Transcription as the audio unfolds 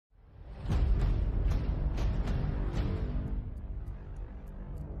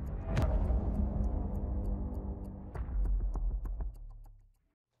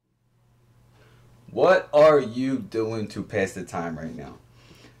What are you doing to pass the time right now?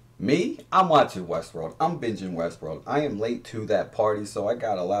 Me? I'm watching Westworld. I'm binging Westworld. I am late to that party, so I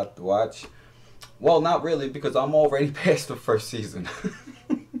got a lot to watch. Well, not really, because I'm already past the first season.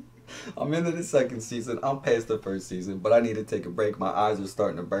 I'm into the second season. I'm past the first season, but I need to take a break. My eyes are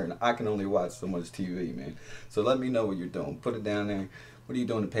starting to burn. I can only watch so much TV, man. So let me know what you're doing. Put it down there. What are you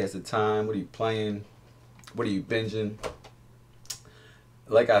doing to pass the time? What are you playing? What are you binging?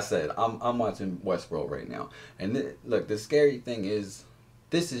 Like I said, I'm watching Westworld right now. And look, the scary thing is,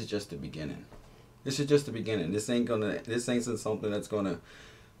 this is just the beginning. This is just the beginning. This ain't something that's gonna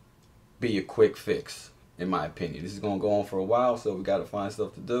be a quick fix, in my opinion. This is gonna go on for a while, so we gotta find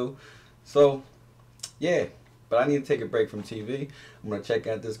stuff to do. So, yeah. But I need to take a break from TV. I'm gonna check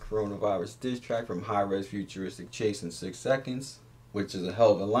out this coronavirus diss track from Hi-Rez, Futuristic, Chase in 6 seconds, which is a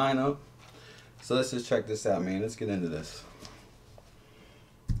hell of a lineup. So let's just check this out, man. Let's get into this.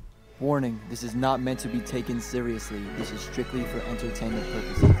 Warning, this is not meant to be taken seriously. This is strictly for entertainment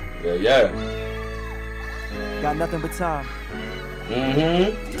purposes. Yeah. Got nothing but time.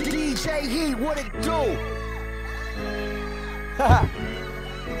 DJ Heat, what it do?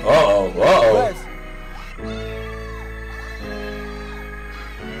 Uh-oh.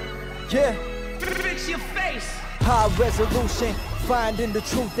 Yeah. Fix your face. High resolution, finding the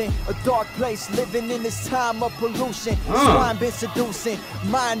truth in a dark place, living in this time of pollution. Swine been seducing,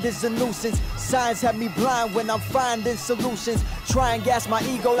 mind is a nuisance. Signs have me blind when I'm finding solutions. Try and gas my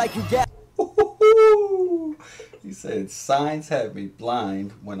ego like you gas. He said, signs have me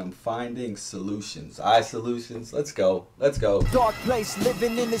blind when I'm finding solutions. Solutions. Let's go. Let's go. Dark place,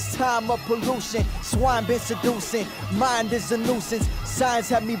 living in this time of pollution. Swine been seducing, mind is a nuisance. Signs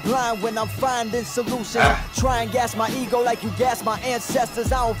have me blind when I'm finding solutions. Try and gas my ego like you gas my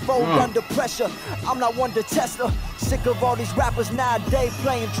ancestors. I don't fold under pressure. I'm not one to test her. Sick of all these rappers nowadays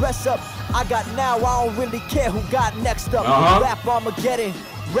playing dress up. I got now, I don't really care who got next up. Rap Armageddon.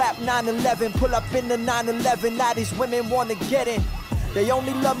 Rap 9/11, pull up in the 9/11. Now these women wanna get in. They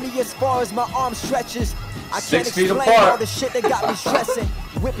only love me as far as my arm stretches. I can't explain all the shit that got me stressing.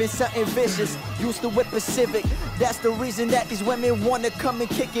 Whipping something vicious, used to whip a Civic. That's the reason that these women wanna come and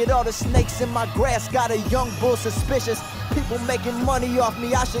kick it. All the snakes in my grass got a young bull suspicious. People making money off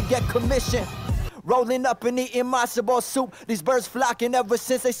me, I should get commission. Rolling up and eating matzo ball soup. These birds flocking ever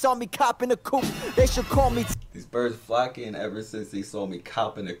since they saw me copping the coop. They should call me. These birds flocking ever since they saw me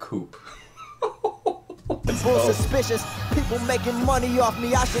copping the coop. Bull suspicious. People making money off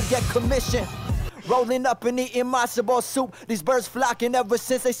me, I should get commission. Rolling up and eating matzo ball soup. These birds flocking ever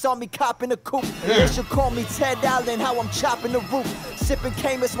since they saw me copping the coop. They should call me Ted Allen, how I'm chopping the roof. Sipping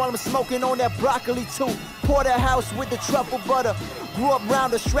Camus while I'm smoking on that broccoli too. Porterhouse with the truffle butter. Grew up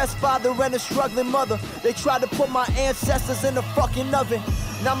round a stressed father and a struggling mother. They tried to put my ancestors in the fucking oven.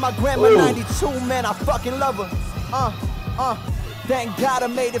 Now my grandma 92, man, I fucking love her. Thank God I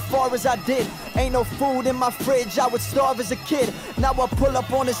made it far as I did. Ain't no food in my fridge, I would starve as a kid. Now I pull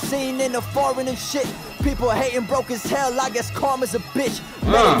up on the scene in the foreign and shit. People hating broke as hell, I guess karma's a bitch.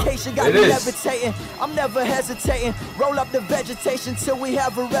 Medication got me levitating, I'm never hesitating. Roll up the vegetation till we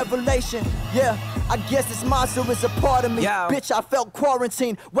have a revelation. Yeah, I guess this monster is a part of me. Bitch, I felt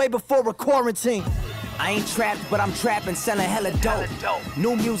quarantined way before a quarantine. I ain't trapped, but I'm trapping, selling hella dope.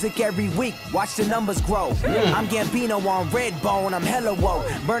 New music every week, watch the numbers grow. I'm Gambino on Redbone, I'm hella woke.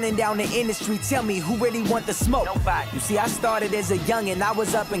 Burning down the industry, tell me who really want the smoke. You see, I started as a youngin', I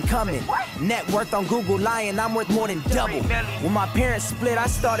was up and coming. Net worth on Google lying, I'm worth more than double. When my parents split, I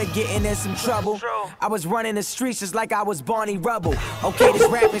started getting in some trouble. I was running the streets just like I was Barney Rubble. Okay, this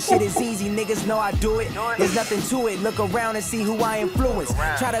rapping shit is easy, niggas know I do it. There's nothing to it, look around and see who I influence.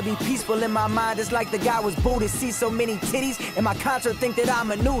 Try to be peaceful in my mind, it's like the guy was Buddhist. See so many titties in my concert, think that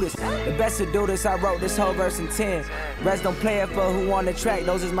I'm a nudist. The best to do this, I wrote this whole verse in 10. Rest don't play it for who on the track,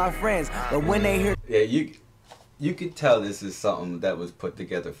 those is my friends. But when they hear, yeah, you could tell this is something that was put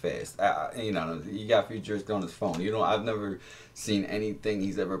together fast. You know, you got Futuristic on his phone. You know, I've never seen anything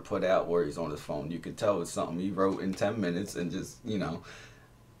he's ever put out where he's on his phone. You could tell it's something he wrote in 10 minutes and just, you know,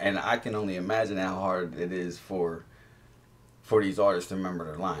 and I can only imagine how hard it is for these artists to remember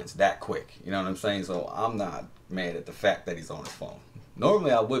their lines that quick. You know what I'm saying? So I'm not mad at the fact that he's on his phone.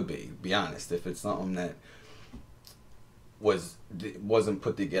 Normally I would be honest, if it's something that wasn't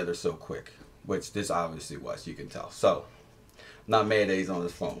put together so quick, which this obviously was, you can tell. So, not mad that he's on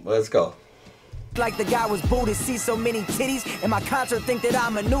his phone, but let's go. like the guy was Buddhist. See so many titties in my concert, think that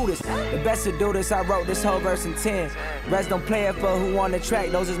I'm a nudist. The best to do this, I wrote this whole verse in 10. Rest don't play it for who on the track,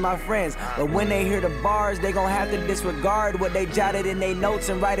 those is my friends. But when they hear the bars, they gon' have to disregard what they jotted in their notes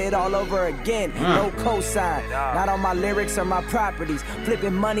and write it all over again. No cosign, not on my lyrics or my properties.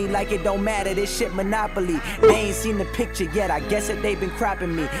 Flipping money like it don't matter, this shit monopoly. They ain't seen the picture yet, I guess that they've been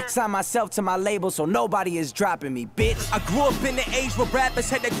cropping me. Sign myself to my label so nobody is dropping me, bitch. I grew up in the age where rappers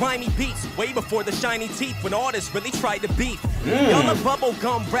had their grimy beats, way before the shiny teeth when artists really tried to beef. Y'all are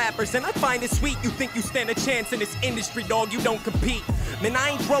bubblegum rappers and I find it sweet. You think you stand a chance in this industry, dog, you don't compete. Man, I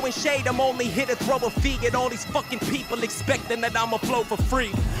ain't throwing shade, I'm only here to throw a fee at all these fucking people expecting that I'ma flow for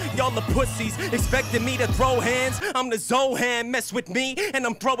free. Y'all are pussies, expecting me to throw hands. I'm the Zohan, mess with me, and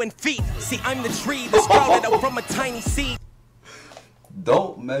I'm throwing feet. See, I'm the tree that sprouted out from a tiny seed.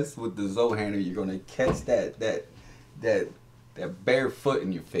 Don't mess with the Zohan or you're gonna catch that bare foot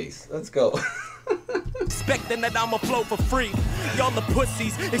in your face. Let's go. Expecting that I'ma flow for free. Y'all the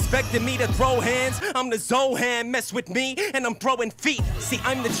pussies, expecting me to throw hands. I'm the Zohan, mess with me, and I'm throwing feet. See,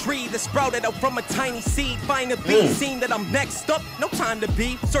 I'm the tree that sprouted out from a tiny seed. Find a beat, seen that I'm next up, no time to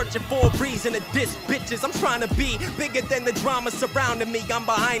be searching for a reason to diss bitches. I'm trying to be bigger than the drama surrounding me. I'm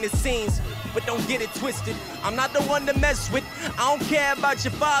behind the scenes, but don't get it twisted. I'm not the one to mess with. I don't care about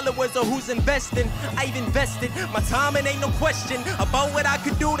your followers or who's investing. I've invested my time and ain't no question about what I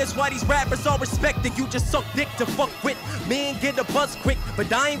could do. That's why these rappers all respected. You just suck dick to fuck with me and get a buzz quick,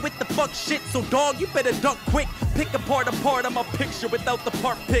 but I ain't with the fuck shit. So dog, you better duck quick. Pick apart a part of my picture without the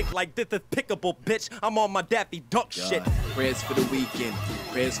part pick. Like this is pickable, bitch. I'm on my Daffy Duck shit. Prayers for the weekend,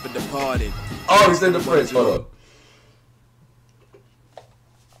 prayers for departed. Oh, he's in the fridge. Hold up.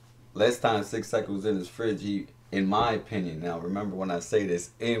 Last time 6 Seconds was in his fridge, he, in my opinion, now remember when I say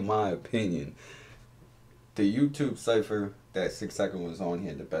this, in my opinion, the YouTube cipher that 6 Seconds was on, he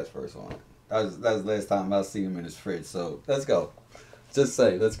had the best verse on it. That was the last time I see him in his fridge, so let's go. Just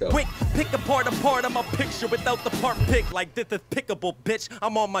say, let's go. Quick, pick apart a part of my picture without the part pick. Like this is pickable, bitch.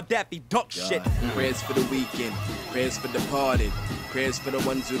 I'm on my Daffy Duck shit. Prayers for the weekend, prayers for departed. Prayers for the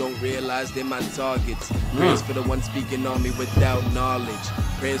ones who don't realize they're my targets. Prayers for the ones speaking on me without knowledge.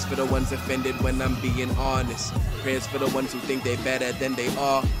 Prayers for the ones offended when I'm being honest. Prayers for the ones who think they're better than they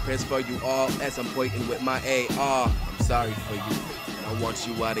are. Prayers for you all as I'm pointing with my AR. I'm sorry for you, and I want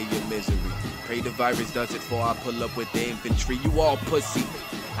you out of your misery. Pray the virus does it before I pull up with the infantry. You all pussy.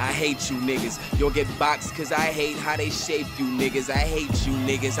 I hate you niggas. You'll get boxed cause I hate how they shape you niggas. I hate you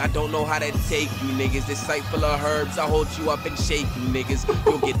niggas. I don't know how to take you niggas. This sight full of herbs, I hold you up and shake you niggas.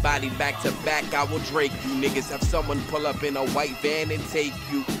 You'll get bodied back to back, I will drake you niggas. Have someone pull up in a white van and take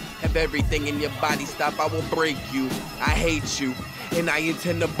you. Have everything in your body stop, I will break you. I hate you, and I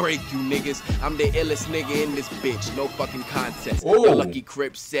intend to break you niggas. I'm the illest nigga in this bitch, no fucking contest. Whoa. The Lucky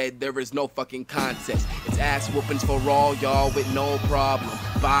Crip said there is no fucking contest. It's ass whoopings for all y'all with no problem.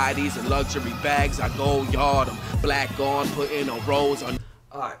 Bodies and luxury bags, I go yard them. Black on, putting on rolls on.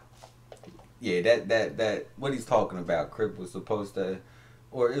 Alright. Yeah, that what he's talking about, Crip was supposed to,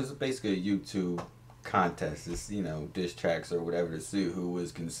 or it was basically a YouTube contest. It's, you know, diss tracks or whatever to see who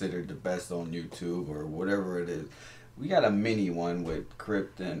was considered the best on YouTube or whatever it is. We got a mini one with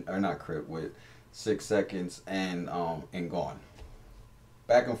Crip and, or not Crip, with 6 Seconds and Gone.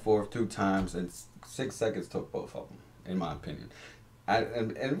 Back and forth 2 times, and 6 Seconds took both of them, in my opinion.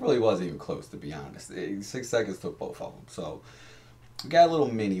 And it really wasn't even close, to be honest. 6 Seconds took both of them. So we got a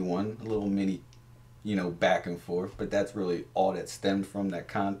little mini one, a little mini, you know, back and forth. But that's really all that stemmed from that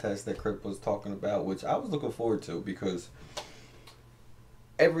contest that Crip was talking about, which I was looking forward to because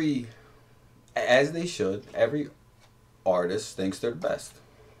as they should, every artist thinks they're the best.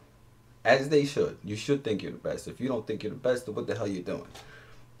 As they should. You should think you're the best. If you don't think you're the best, then what the hell you doing?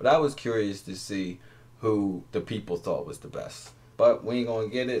 But I was curious to see who the people thought was the best. But we ain't gonna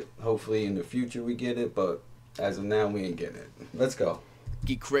get it. Hopefully in the future we get it, but as of now we ain't getting it. Let's go.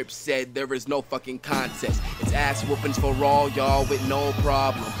 Crip said there is no fucking contest. It's ass whoopings for all y'all with no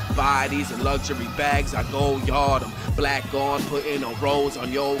problem. Bodies and luxury bags, I go yard them. Black on, putting on rolls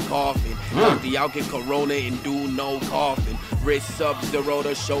on your coffin. Healthy, I'll get corona and do no coughing. Wrist sub-zero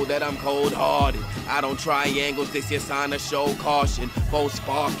to show that I'm cold-hearted. I don't triangles, this is sign to show caution. Phone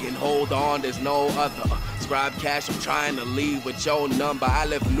sparking, hold on, there's no other. Scribe cash, I'm trying to leave with your number. I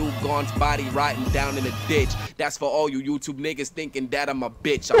left Luke Gaun's body rotting down in the ditch. That's for all you YouTube niggas thinking that I'm a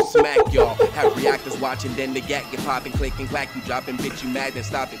bitch. I'll smack y'all. Have reactors watching, then the gat get popping, clicking, clack, you dropping, bitch, you mad, then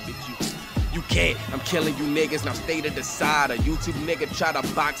stop it, bitch, you can't. I'm killing you niggas, now stay to the side. A YouTube nigga try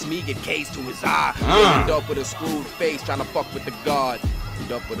to box me, get case to his eye. End up with a screwed face, trying to fuck with the guard.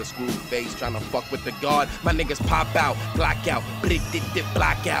 And up with a screw face, tryna fuck with the guard. My niggas pop out, block out,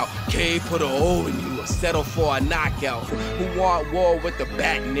 block out. K put a hole in you, or settle for a knockout. Who want war with the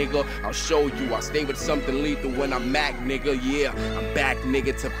bat, nigga? I'll show you. I stay with something lethal when I'm Mac, nigga. Yeah, I'm back,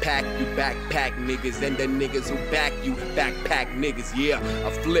 nigga, to pack you backpack niggas. And the niggas who back you, backpack niggas. Yeah,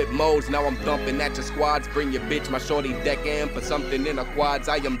 I flip modes, now I'm thumping at your squads. Bring your bitch, my shorty deck and put something in her quads.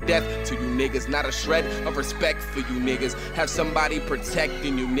 I am death to you niggas, not a shred of respect for you niggas. Have somebody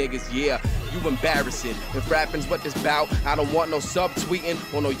protecting you niggas, yeah. You embarrassing. If rapping's what this bout, I don't want no subtweeting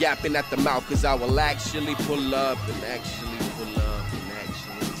or no yapping at the mouth, cause I will actually pull up and actually pull up and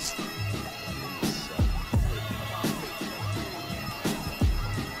actually.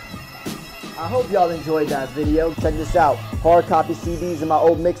 I hope y'all enjoyed that video. Check this out. Hard copy CDs and my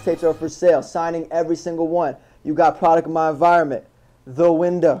old mixtapes are for sale. Signing every single one. You got Product of My Environment, The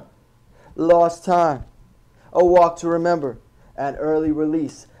Window, Lost Time, A Walk to Remember, and Early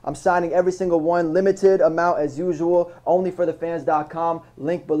Release. I'm signing every single one, limited amount as usual, onlyforthefans.com,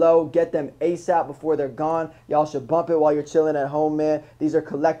 link below. Get them ASAP before they're gone. Y'all should bump it while you're chilling at home, man. These are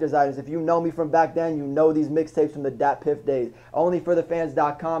collector's items. If you know me from back then, you know these mixtapes from the Dat Piff days.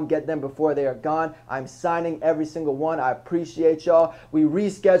 Onlyforthefans.com, get them before they are gone. I'm signing every single one. I appreciate y'all. We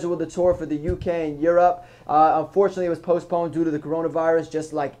rescheduled the tour for the UK and Europe. Unfortunately, it was postponed due to the coronavirus,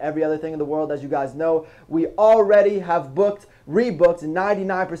 just like every other thing in the world, as you guys know. We already have rebooked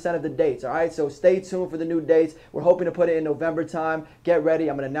 99% of the dates, all right? So stay tuned for the new dates. We're hoping to put it in November time. Get ready.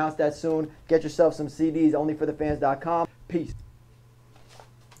 I'm going to announce that soon. Get yourself some CDs, onlyforthefans.com. Peace.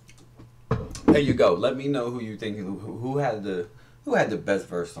 There you go. Let me know who you think who had the best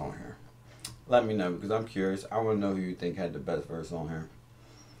verse on here. Let me know, because I'm curious. I want to know who you think had the best verse on here.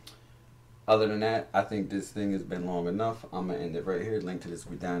 Other than that, I think this thing has been long enough. I'm going to end it right here. Link to this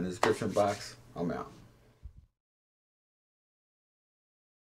will be down in the description box. I'm out.